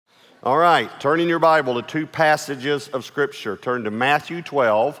All right, turn in your Bible to two passages of Scripture. Turn to Matthew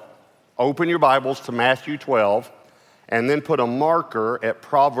 12. Open your Bibles to Matthew 12, and then put a marker at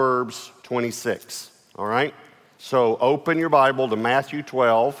Proverbs 26. All right? So open your Bible to Matthew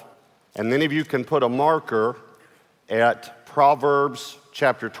 12, and then if you can put a marker at Proverbs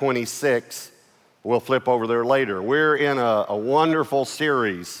chapter 26, we'll flip over there later. We're in a wonderful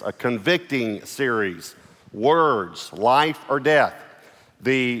series, a convicting series, Words, Life or Death.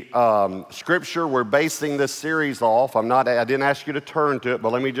 The scripture we're basing this series off, I didn't ask you to turn to it,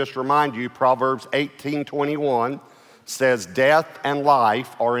 but let me just remind you, Proverbs 18:21 says, death and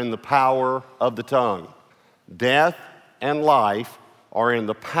life are in the power of the tongue. Death and life are in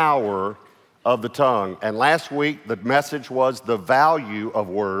the power of the tongue. And last week, the message was the value of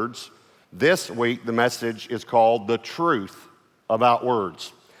words. This week, the message is called the truth about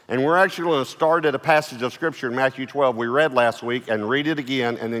words. And we're actually going to start at a passage of Scripture in Matthew 12 we read last week and read it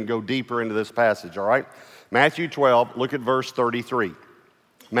again and then go deeper into this passage, all right? Matthew 12, look at verse 33.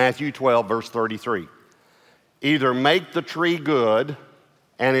 Matthew 12, verse 33. Either make the tree good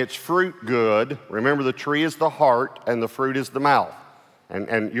and its fruit good. Remember, the tree is the heart and the fruit is the mouth.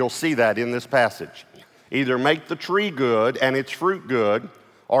 And you'll see that in this passage. Either make the tree good and its fruit good,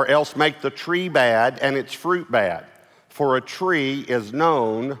 or else make the tree bad and its fruit bad. For a tree is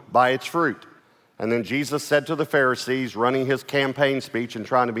known by its fruit. And then Jesus said to the Pharisees, running his campaign speech and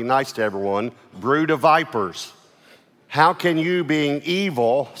trying to be nice to everyone, brood of vipers, how can you, being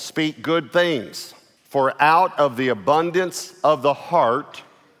evil, speak good things? For out of the abundance of the heart,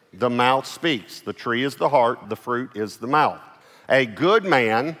 the mouth speaks. The tree is the heart, the fruit is the mouth. A good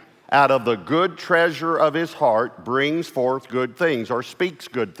man, out of the good treasure of his heart, brings forth good things, or speaks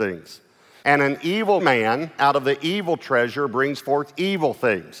good things. And an evil man, out of the evil treasure, brings forth evil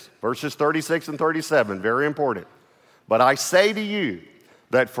things. Verses 36 and 37, very important. But I say to you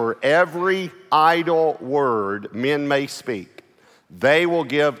that for every idle word men may speak, they will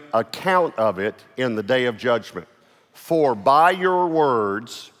give account of it in the day of judgment. For by your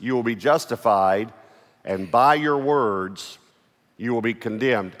words you will be justified, and by your words you will be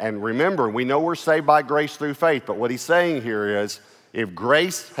condemned. And remember, we know we're saved by grace through faith, but what he's saying here is, if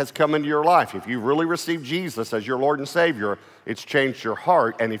grace has come into your life, if you really received Jesus as your Lord and Savior, it's changed your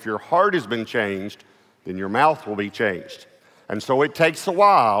heart. And if your heart has been changed, then your mouth will be changed. And so it takes a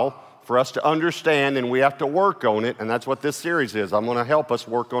while for us to understand, and we have to work on it. And that's what this series is. I'm going to help us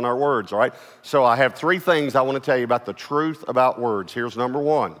work on our words, all right? So I have three things I want to tell you about the truth about words. Here's number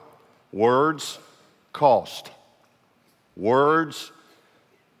one. Words cost. Words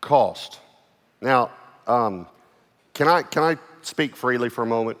cost. Now, can I speak freely for a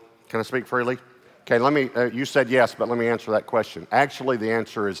moment? Can I speak freely? Okay, you said yes, but let me answer that question. Actually, the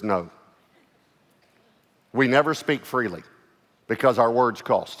answer is no. We never speak freely because our words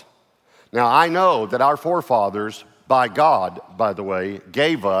cost. Now, I know that our forefathers, by God, by the way,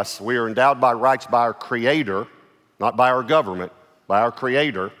 gave us, we are endowed by rights by our Creator, not by our government, by our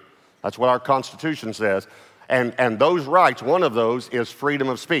Creator. That's what our Constitution says. And those rights, one of those is freedom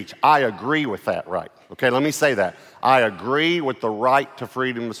of speech. I agree with that right. Okay, let me say that. I agree with the right to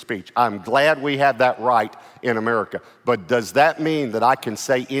freedom of speech. I'm glad we have that right in America. But does that mean that I can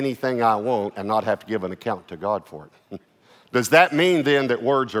say anything I want and not have to give an account to God for it? Does that mean then that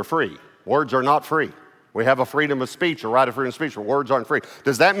words are free? Words are not free. We have a freedom of speech, a right of freedom of speech, but words aren't free.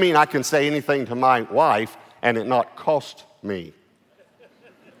 Does that mean I can say anything to my wife and it not cost me?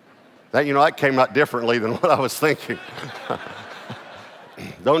 That came out differently than what I was thinking.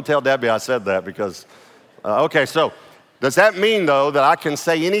 Don't tell Debbie I said that because, okay, so does that mean, though, that I can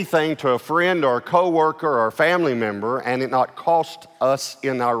say anything to a friend or a coworker or a family member and it not cost us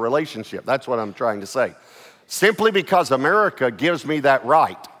in our relationship? That's what I'm trying to say. Simply because America gives me that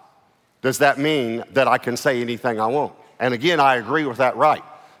right, does that mean that I can say anything I want? And again, I agree with that right.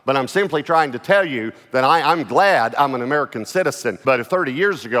 But I'm simply trying to tell you that I'm glad I'm an American citizen. But if 30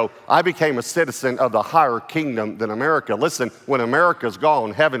 years ago, I became a citizen of the higher kingdom than America. Listen, when America's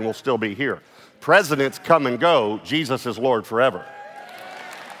gone, heaven will still be here. Presidents come and go. Jesus is Lord forever.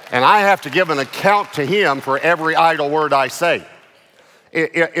 And I have to give an account to him for every idle word I say.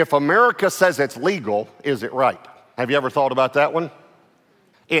 If America says it's legal, is it right? Have you ever thought about that one?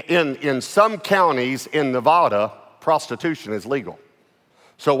 In some counties in Nevada, prostitution is legal.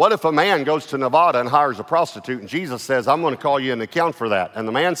 So what if a man goes to Nevada and hires a prostitute and Jesus says, I'm going to call you an account for that. And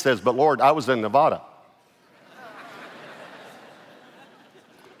the man says, but Lord, I was in Nevada.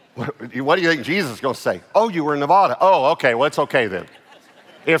 What do you think Jesus is going to say? Oh, you were in Nevada. Oh, okay, well, it's okay then.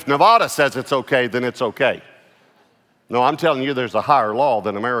 If Nevada says it's okay, then it's okay. No, I'm telling you there's a higher law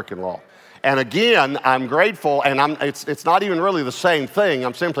than American law. And again, I'm grateful, and it's not even really the same thing.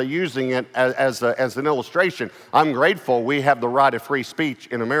 I'm simply using it as an illustration. I'm grateful we have the right of free speech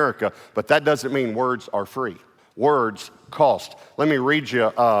in America, but that doesn't mean words are free. Words cost. Let me read you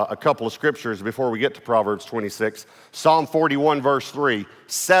a couple of scriptures before we get to Proverbs 26. Psalm 41, verse 3,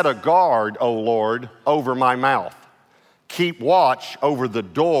 set a guard, O Lord, over my mouth. Keep watch over the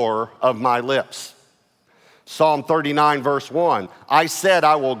door of my lips. Psalm 39, verse 1, I said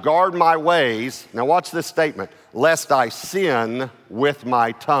I will guard my ways. Now watch this statement, lest I sin with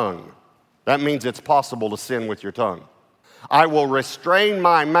my tongue. That means it's possible to sin with your tongue. I will restrain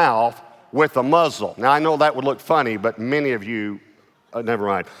my mouth with a muzzle. Now I know that would look funny, but many of you, never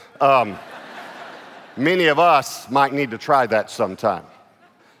mind. Many of us might need to try that sometime.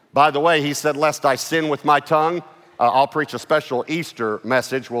 By the way, he said, lest I sin with my tongue. I'll preach a special Easter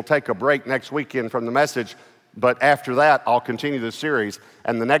message. We'll take a break next weekend from the message. But after that, I'll continue the series,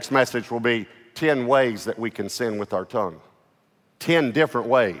 and the next message will be 10 ways that we can sin with our tongue. 10 different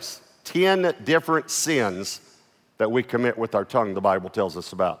ways. 10 different sins that we commit with our tongue, the Bible tells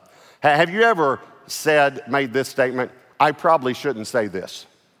us about. Have you ever made this statement, I probably shouldn't say this?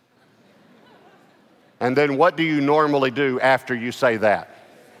 And then what do you normally do after you say that?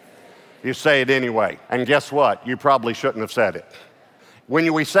 You say it anyway. And guess what? You probably shouldn't have said it.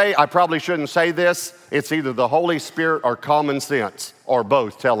 When we say, I probably shouldn't say this, it's either the Holy Spirit or common sense, or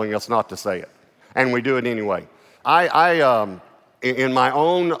both telling us not to say it. And we do it anyway. In my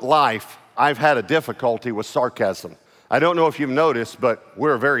own life, I've had a difficulty with sarcasm. I don't know if you've noticed, but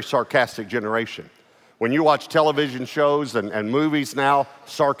we're a very sarcastic generation. When you watch television shows and movies now,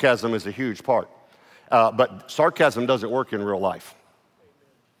 sarcasm is a huge part. But sarcasm doesn't work in real life.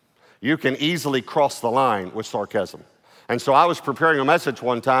 You can easily cross the line with sarcasm. And so I was preparing a message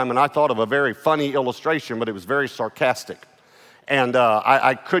one time, and I thought of a very funny illustration, but it was very sarcastic. And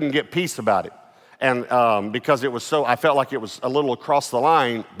I couldn't get peace about it. And because it was I felt like it was a little across the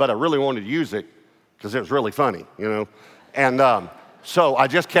line, but I really wanted to use it because it was really funny, you know. And so I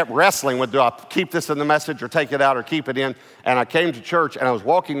just kept wrestling with, do I keep this in the message or take it out or keep it in? And I came to church, and I was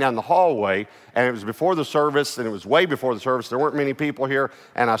walking down the hallway, and it was before the service, and it was way before the service. There weren't many people here,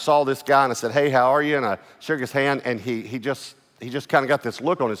 and I saw this guy, and I said, hey, how are you? And I shook his hand, and he just kind of got this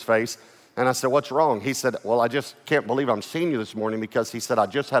look on his face, and I said, what's wrong? He said, well, I just can't believe I'm seeing you this morning because he said, I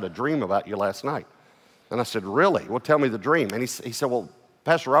just had a dream about you last night. And I said, really? Well, tell me the dream. And he said, well,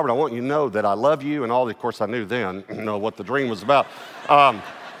 Pastor Robert, I want you to know that I love you and all. Of course, I knew then, what the dream was about.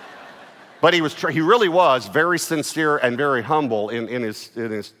 But he really was very sincere and very humble in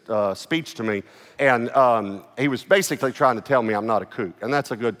his speech to me. And he was basically trying to tell me I'm not a kook. And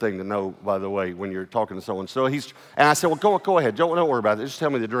that's a good thing to know, by the way, when you're talking to someone. And I said, well, go ahead. Don't worry about it. Just tell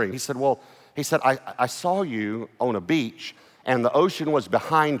me the dream. He said, I saw you on a beach, and the ocean was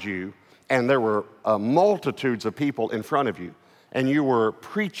behind you, and there were multitudes of people in front of you. And you were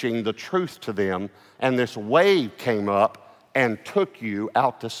preaching the truth to them, and this wave came up and took you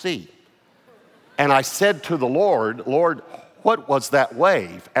out to sea. And I said to the Lord, Lord, what was that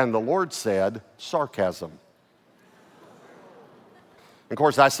wave? And the Lord said, sarcasm. Of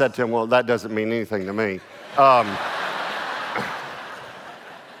course, I said to him, well, that doesn't mean anything to me.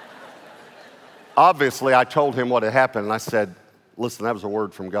 Obviously, I told him what had happened, and I said, listen, that was a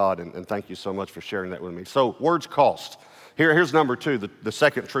word from God, and thank you so much for sharing that with me. So words cost. Here's number two, the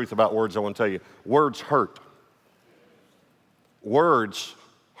second truth about words I want to tell you. Words hurt. Words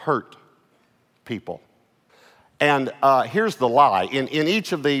hurt people. And here's the lie. In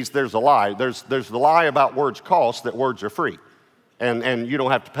each of these, there's a lie. There's the lie about words cost, that words are free. And you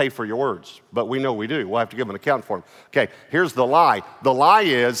don't have to pay for your words. But we know we do. We'll have to give an account for them. Okay, here's the lie. The lie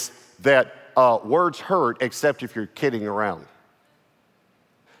is that words hurt except if you're kidding around.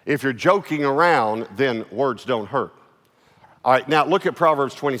 If you're joking around, then words don't hurt. All right, now look at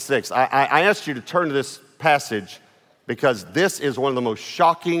Proverbs 26. I asked you to turn to this passage because this is one of the most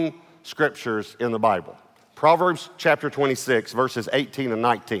shocking scriptures in the Bible. Proverbs chapter 26, verses 18 and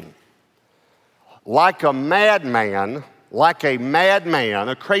 19. Like a madman,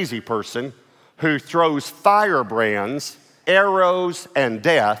 a crazy person who throws firebrands, arrows, and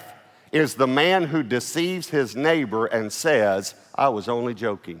death is the man who deceives his neighbor and says, I was only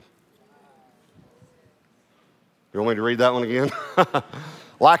joking. You want me to read that one again?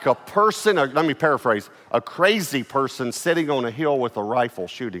 Like a person, let me paraphrase, a crazy person sitting on a hill with a rifle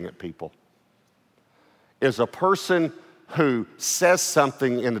shooting at people is a person who says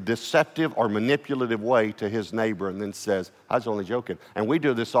something in a deceptive or manipulative way to his neighbor and then says, I was only joking. And we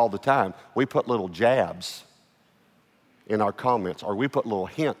do this all the time. We put little jabs in our comments, or we put little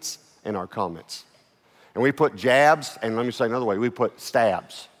hints in our comments. And we put jabs, and let me say another way, we put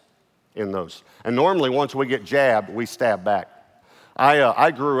stabs. in those. And normally, once we get jabbed, we stab back.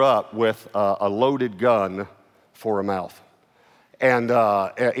 I grew up with a loaded gun for a mouth. And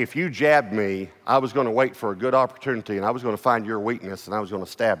if you jabbed me, I was going to wait for a good opportunity, and I was going to find your weakness, and I was going to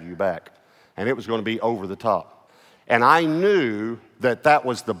stab you back. And it was going to be over the top. And I knew that that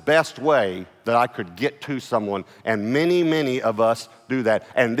was the best way that I could get to someone, and many, many of us do that.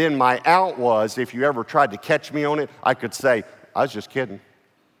 And then my out was, if you ever tried to catch me on it, I could say, I was just kidding.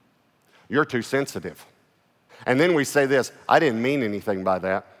 You're too sensitive. And then we say this, I didn't mean anything by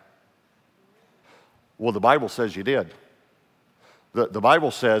that. Well, the Bible says you did. The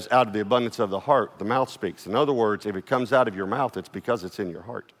Bible says, out of the abundance of the heart, the mouth speaks. In other words, if it comes out of your mouth, it's because it's in your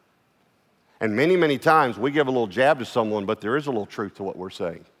heart. And many, many times we give a little jab to someone, but there is a little truth to what we're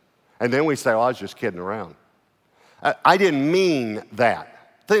saying. And then we say, oh, I was just kidding around. I didn't mean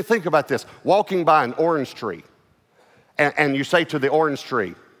that. Think about this. Walking by an orange tree, and you say to the orange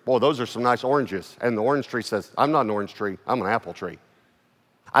tree, boy, those are some nice oranges. And the orange tree says, I'm not an orange tree, I'm an apple tree.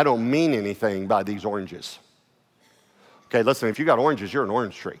 I don't mean anything by these oranges. Okay, listen, if you got oranges, you're an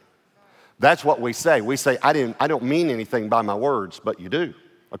orange tree. That's what we say. We say, I don't mean anything by my words, but you do,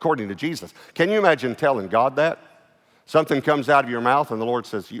 according to Jesus. Can you imagine telling God that? Something comes out of your mouth and the Lord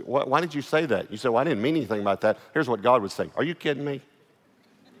says, why did you say that? You say, well, I didn't mean anything about that. Here's what God would say. Are you kidding me?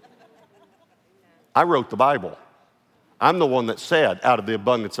 I wrote the Bible. I'm the one that said, out of the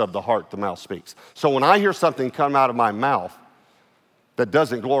abundance of the heart, the mouth speaks. So when I hear something come out of my mouth that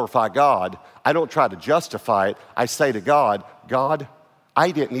doesn't glorify God, I don't try to justify it. I say to God, God,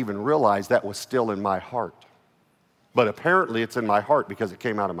 I didn't even realize that was still in my heart. But apparently it's in my heart because it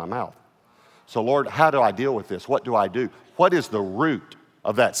came out of my mouth. So Lord, how do I deal with this? What do I do? What is the root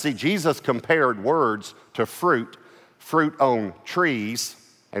of that? See, Jesus compared words to fruit. Fruit on trees,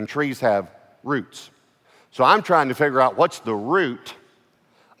 and trees have roots. So I'm trying to figure out what's the root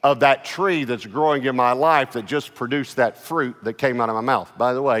of that tree that's growing in my life that just produced that fruit that came out of my mouth.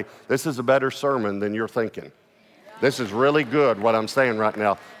 By the way, this is a better sermon than you're thinking. This is really good, what I'm saying right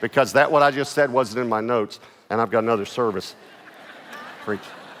now, because that what I just said wasn't in my notes, and I've got another service. Preach.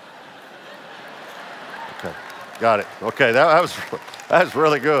 Okay, got it. Okay, that was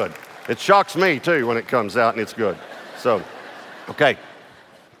really good. It shocks me, too, when it comes out, and it's good. So, okay.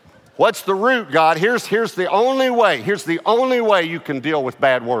 What's the root, God? Here's the only way. Here's the only way you can deal with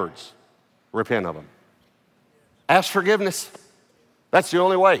bad words. Repent of them. Ask forgiveness. That's the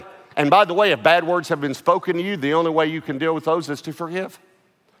only way. And by the way, if bad words have been spoken to you, the only way you can deal with those is to forgive.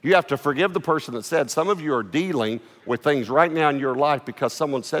 You have to forgive the person that said. Some of you are dealing with things right now in your life because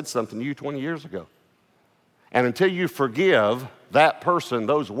someone said something to you 20 years ago. And until you forgive that person,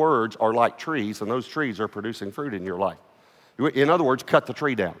 those words are like trees, and those trees are producing fruit in your life. In other words, cut the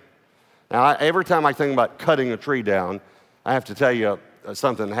tree down. Now, every time I think about cutting a tree down, I have to tell you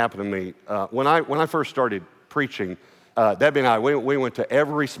something that happened to me. When I first started preaching, Debbie and I, we went to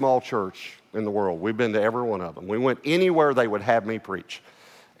every small church in the world. We've been to every one of them. We went anywhere they would have me preach.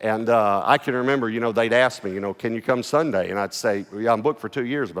 And I can remember, they'd ask me, can you come Sunday? And I'd say, yeah, I'm booked for 2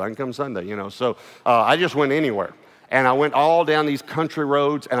 years, but I can come Sunday, So I just went anywhere. And I went all down these country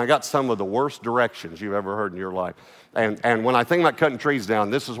roads, and I got some of the worst directions you've ever heard in your life. And when I think about cutting trees down,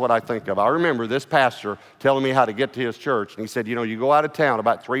 this is what I think of. I remember this pastor telling me how to get to his church. And he said, you go out of town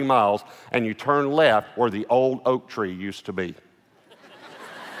about 3 miles, and you turn left where the old oak tree used to be.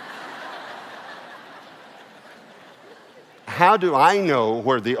 How do I know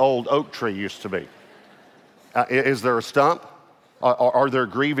where the old oak tree used to be? Is there a stump? Are there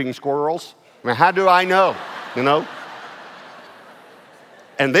grieving squirrels? I mean, how do I know,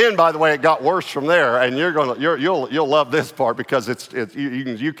 And then, by the way, it got worse from there, and you'll love this part because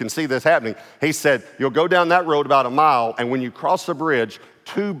you can see this happening. He said, you'll go down that road about a mile, and when you cross the bridge,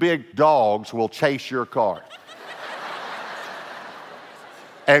 2 big dogs will chase your car.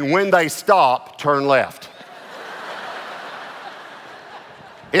 And when they stop, turn left.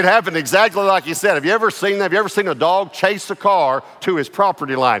 It happened exactly like he said. Have you ever seen that? Have you ever seen a dog chase a car to his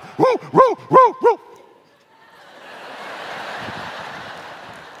property line? Woo, woo, woo, woo.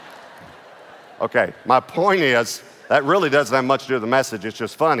 Okay, my point is, that really doesn't have much to do with the message. It's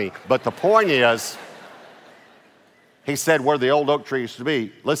just funny. But the point is, he said where the old oak tree used to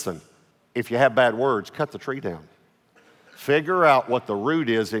be, listen, if you have bad words, cut the tree down. Figure out what the root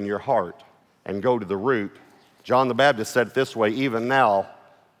is in your heart and go to the root. John the Baptist said it this way, even now,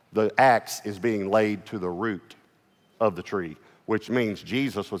 the axe is being laid to the root of the tree, which means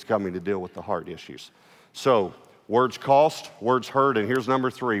Jesus was coming to deal with the heart issues. So, words cost, words hurt, and here's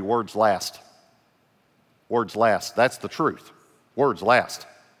number 3, words last. Words last. That's the truth. Words last.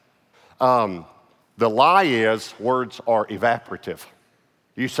 The lie is words are evaporative.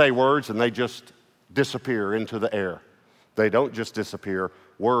 You say words and they just disappear into the air. They don't just disappear.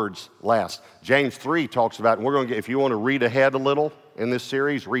 Words last. James 3 talks about, and we're going to get, if you want to read ahead a little in this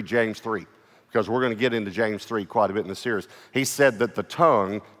series, read James 3, because we're going to get into James 3 quite a bit in the series. He said that the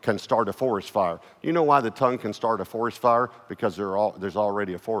tongue can start a forest fire. You know why the tongue can start a forest fire? Because there's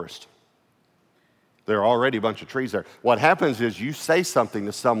already a forest. There are already a bunch of trees there. What happens is you say something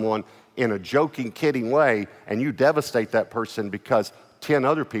to someone in a joking, kidding way, and you devastate that person because 10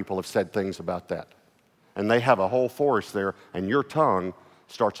 other people have said things about that. And they have a whole forest there, and your tongue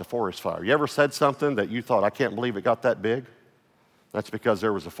starts a forest fire. You ever said something that you thought, I can't believe it got that big? That's because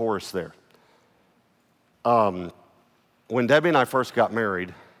there was a forest there. When Debbie and I first got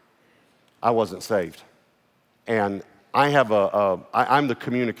married, I wasn't saved. And I'm the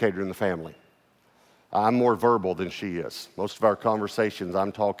communicator in the family. I'm more verbal than she is. Most of our conversations,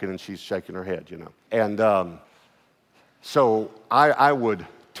 I'm talking and she's shaking her head, you know. And so I would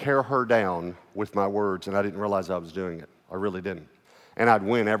tear her down with my words, and I didn't realize I was doing it. I really didn't. And I'd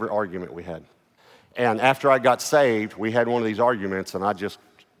win every argument we had. And after I got saved, we had one of these arguments, and I just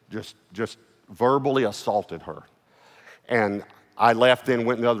verbally assaulted her. And I left, then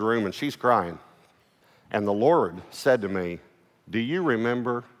went in the other room, and she's crying. And the Lord said to me, do you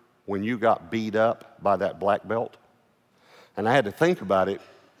remember when you got beat up by that black belt? And I had to think about it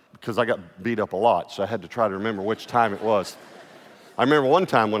because I got beat up a lot, so I had to try to remember which time it was. I remember one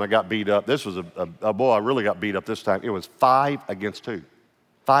time when I got beat up, this was a boy, I really got beat up this time. It was 5 against 2.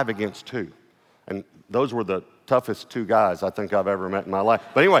 5 against 2. And those were the toughest 2 guys I think I've ever met in my life.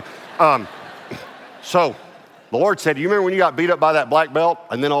 But anyway, so the Lord said, do you remember when you got beat up by that black belt?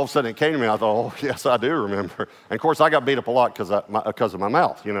 And then all of a sudden it came to me, I thought, oh, yes, I do remember. And of course, I got beat up a lot because of my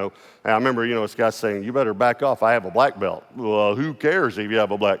mouth, you know. And I remember, this guy saying, you better back off, I have a black belt. Well, who cares if you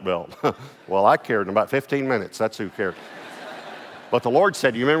have a black belt? Well, I cared in about 15 minutes, that's who cared. But the Lord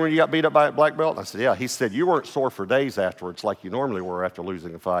said, you remember when you got beat up by a black belt? And I said, yeah. He said, you weren't sore for days afterwards like you normally were after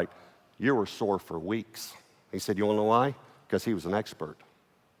losing a fight. You were sore for weeks. He said, you want to know why? Because he was an expert.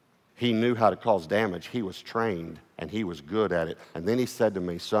 He knew how to cause damage. He was trained, and he was good at it. And then he said to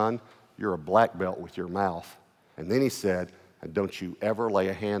me, son, you're a black belt with your mouth. And then he said, and don't you ever lay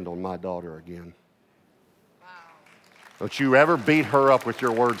a hand on my daughter again. Wow. Don't you ever beat her up with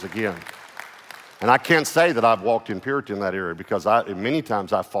your words again. And I can't say that I've walked in purity in that area because many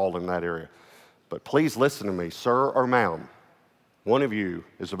times I fall in that area. But please listen to me, sir or ma'am, one of you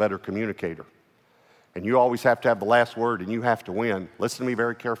is a better communicator. And you always have to have the last word, and you have to win. Listen to me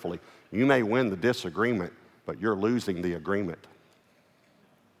very carefully. You may win the disagreement, but you're losing the agreement.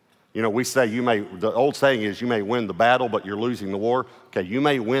 We say the old saying is you may win the battle, but you're losing the war. Okay, you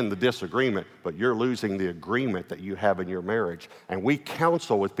may win the disagreement, but you're losing the agreement that you have in your marriage. And we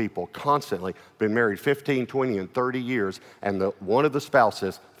counsel with people constantly, been married 15, 20, and 30 years, and one of the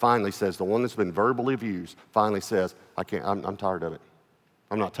spouses finally says, the one that's been verbally abused, finally says, I'm tired of it.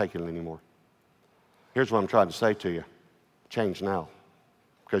 I'm not taking it anymore. Here's what I'm trying to say to you. Change now.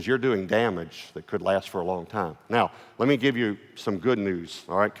 Because you're doing damage that could last for a long time. Now, let me give you some good news,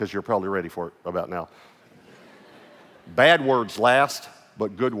 all right, because you're probably ready for it about now. Bad words last,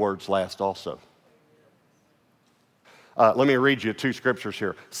 but good words last also. Let me read you 2 scriptures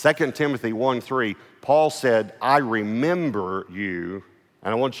here. 2 Timothy 1:3, Paul said, I remember you,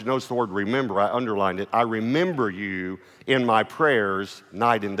 and I want you to notice the word remember, I underlined it. I remember you in my prayers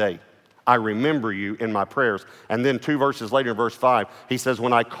night and day. I remember you in my prayers. And then 2 verses later in verse 5, he says,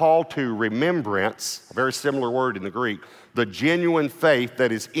 when I call to remembrance, a very similar word in the Greek, the genuine faith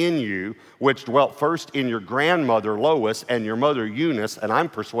that is in you, which dwelt first in your grandmother Lois and your mother Eunice, and I'm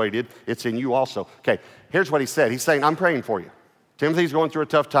persuaded it's in you also. Okay, here's what he said. He's saying, I'm praying for you. Timothy's going through a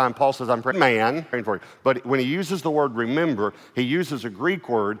tough time. Paul says, I'm praying for you. But when he uses the word remember, he uses a Greek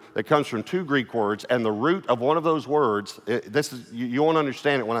word that comes from 2 Greek words, and the root of one of those words, you won't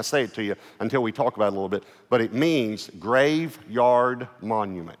understand it when I say it to you until we talk about it a little bit, but it means graveyard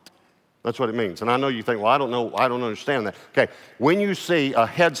monument. That's what it means. And I know you think, well, I don't understand that. Okay, when you see a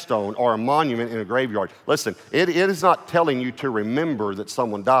headstone or a monument in a graveyard, listen, it is not telling you to remember that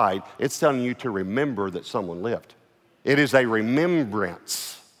someone died. It's telling you to remember that someone lived. It is a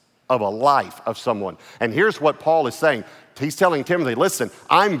remembrance of a life of someone. And here's what Paul is saying. He's telling Timothy, listen,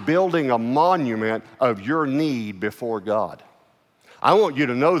 I'm building a monument of your need before God. I want you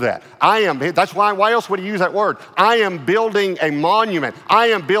to know that. That's why else would he use that word? I am building a monument. I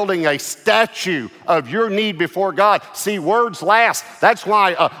am building a statue of your need before God. See, words last. That's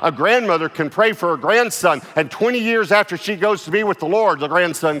why a grandmother can pray for her grandson, and 20 years after she goes to be with the Lord, the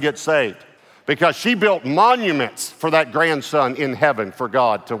grandson gets saved. because she built monuments for that grandson in heaven for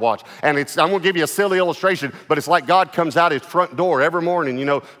God to watch. And I'm going to give you a silly illustration, but it's like God comes out his front door every morning,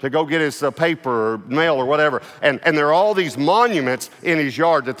 to go get his paper or mail or whatever. And there are all these monuments in his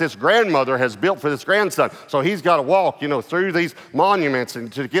yard that this grandmother has built for this grandson. So he's got to walk, through these monuments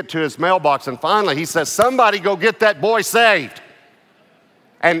and to get to his mailbox. And finally he says, somebody go get that boy saved.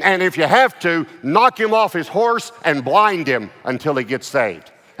 And if you have to, knock him off his horse and blind him until he gets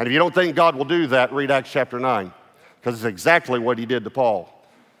saved. And if you don't think God will do that, read Acts chapter 9, because it's exactly what he did to Paul.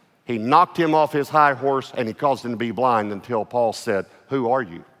 He knocked him off his high horse and he caused him to be blind until Paul said, who are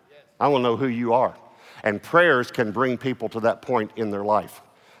you? I want to know who you are. And prayers can bring people to that point in their life.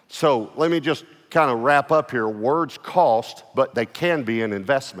 So let me just kind of wrap up here. Words cost, but they can be an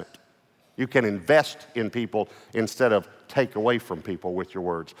investment. You can invest in people instead of take away from people with your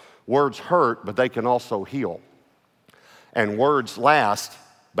words. Words hurt, but they can also heal. And words last.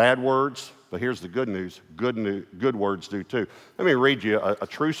 Bad words, but here's the good news. Good words do too. Let me read you a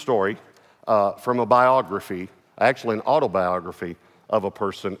true story from a biography, actually an autobiography of a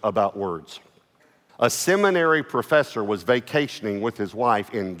person about words. A seminary professor was vacationing with his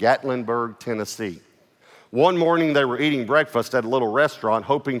wife in Gatlinburg, Tennessee. One morning they were eating breakfast at a little restaurant,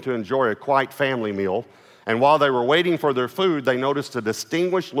 hoping to enjoy a quiet family meal. And while they were waiting for their food, they noticed a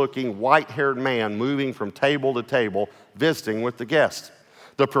distinguished-looking, white-haired man moving from table to table, visiting with the guests.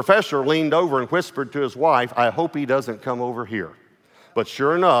 The professor leaned over and whispered to his wife, I hope he doesn't come over here. But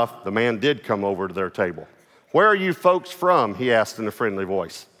sure enough, the man did come over to their table. Where are you folks from? He asked in a friendly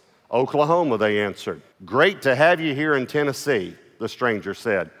voice. Oklahoma, they answered. Great to have you here in Tennessee, the stranger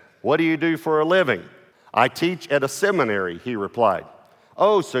said. What do you do for a living? I teach at a seminary, he replied.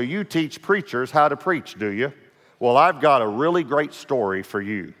 Oh, so you teach preachers how to preach, do you? Well, I've got a really great story for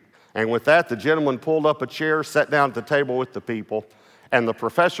you. And with that, the gentleman pulled up a chair, sat down at the table with the people, and the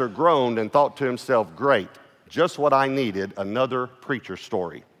professor groaned and thought to himself, great, just what I needed, another preacher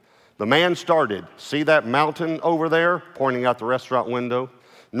story. The man started, see that mountain over there, pointing out the restaurant window?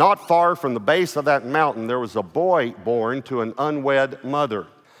 Not far from the base of that mountain, there was a boy born to an unwed mother.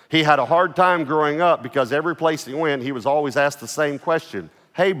 He had a hard time growing up because every place he went, he was always asked the same question.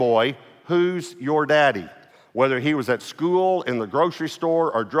 Hey boy, who's your daddy? Whether he was at school, in the grocery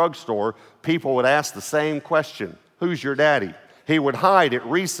store, or drugstore, people would ask the same question. Who's your daddy? He would hide at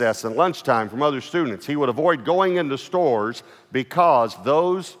recess and lunchtime from other students. He would avoid going into stores because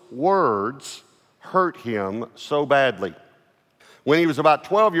those words hurt him so badly. When he was about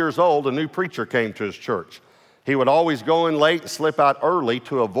 12 years old, a new preacher came to his church. He would always go in late and slip out early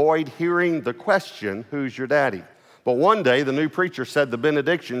to avoid hearing the question, who's your daddy? But one day, the new preacher said the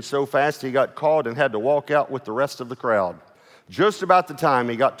benediction so fast he got caught and had to walk out with the rest of the crowd. Just about the time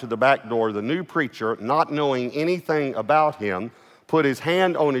he got to the back door, the new preacher, not knowing anything about him, put his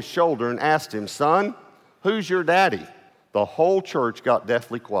hand on his shoulder and asked him, son, who's your daddy? The whole church got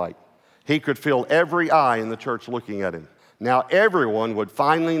deathly quiet. He could feel every eye in the church looking at him. Now everyone would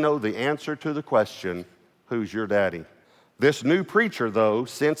finally know the answer to the question, who's your daddy? This new preacher, though,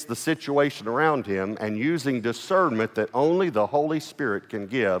 sensed the situation around him and using discernment that only the Holy Spirit can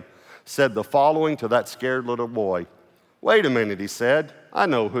give, said the following to that scared little boy. Wait a minute, he said. I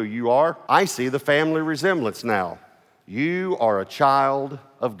know who you are. I see the family resemblance now. You are a child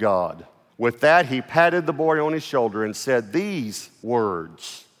of God. With that, he patted the boy on his shoulder and said these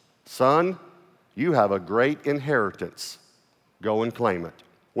words, son, you have a great inheritance. Go and claim it.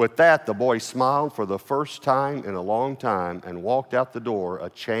 With that, the boy smiled for the first time in a long time and walked out the door a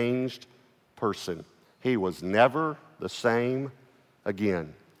changed person. He was never the same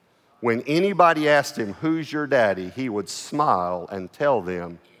again. When anybody asked him, who's your daddy, he would smile and tell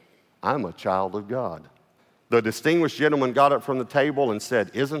them, I'm a child of God. The distinguished gentleman got up from the table and said,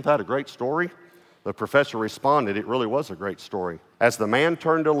 isn't that a great story? The professor responded, it really was a great story. As the man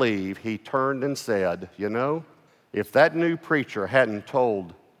turned to leave, he turned and said, you know, if that new preacher hadn't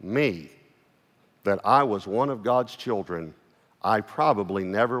told me that I was one of God's children, I probably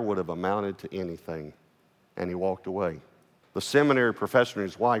never would have amounted to anything. And he walked away. The seminary professor and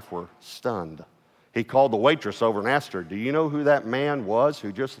his wife were stunned. He called the waitress over and asked her, do you know who that man was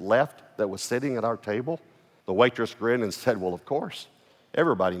who just left that was sitting at our table? The waitress grinned and said, well, of course.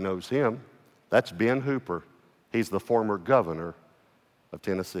 Everybody knows him. That's Ben Hooper. He's the former governor of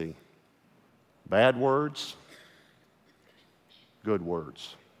Tennessee. Bad words, good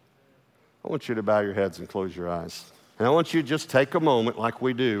words. I want you to bow your heads and close your eyes. And I want you to just take a moment like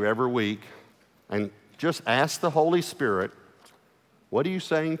we do every week and just ask the Holy Spirit, what are you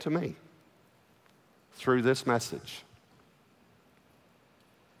saying to me through this message?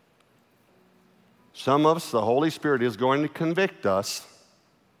 Some of us, the Holy Spirit is going to convict us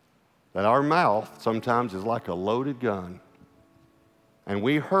that our mouth sometimes is like a loaded gun. And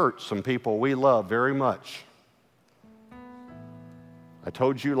we hurt some people we love very much. I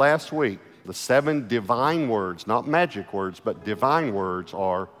told you last week, the 7 divine words, not magic words, but divine words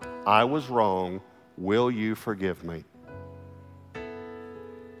are, I was wrong, will you forgive me?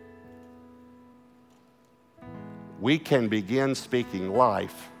 We can begin speaking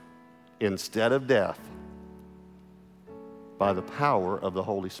life instead of death by the power of the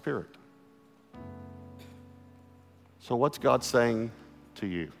Holy Spirit. So what's God saying to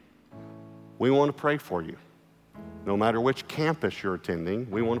you? We want to pray for you. No matter which campus you're attending,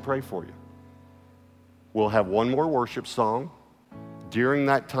 we want to pray for you. We'll have one more worship song. During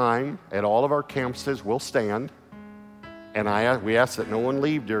that time, at all of our campuses, we'll stand. And we ask that no one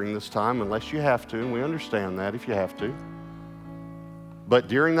leave during this time unless you have to, and we understand that if you have to. But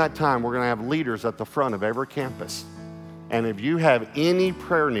during that time, we're going to have leaders at the front of every campus. And if you have any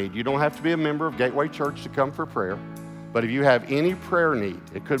prayer need, you don't have to be a member of Gateway Church to come for prayer. But if you have any prayer need,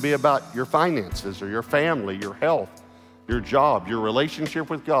 it could be about your finances or your family, your health, your job, your relationship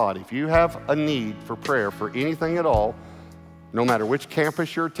with God. If you have a need for prayer for anything at all, no matter which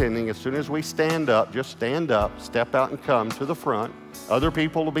campus you're attending, as soon as we stand up, just stand up, step out and come to the front. Other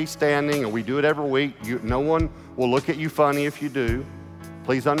people will be standing, and we do it every week. No one will look at you funny if you do.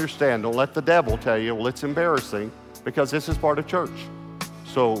 Please understand, don't let the devil tell you, well, it's embarrassing, because this is part of church.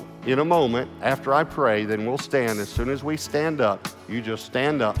 So in a moment, after I pray, then we'll stand. As soon as we stand up, you just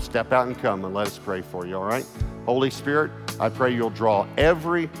stand up, step out and come, and let us pray for you, all right? Holy Spirit, I pray you'll draw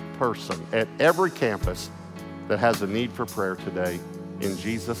every person at every campus that has a need for prayer today. In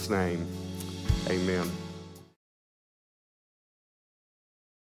Jesus' name, amen.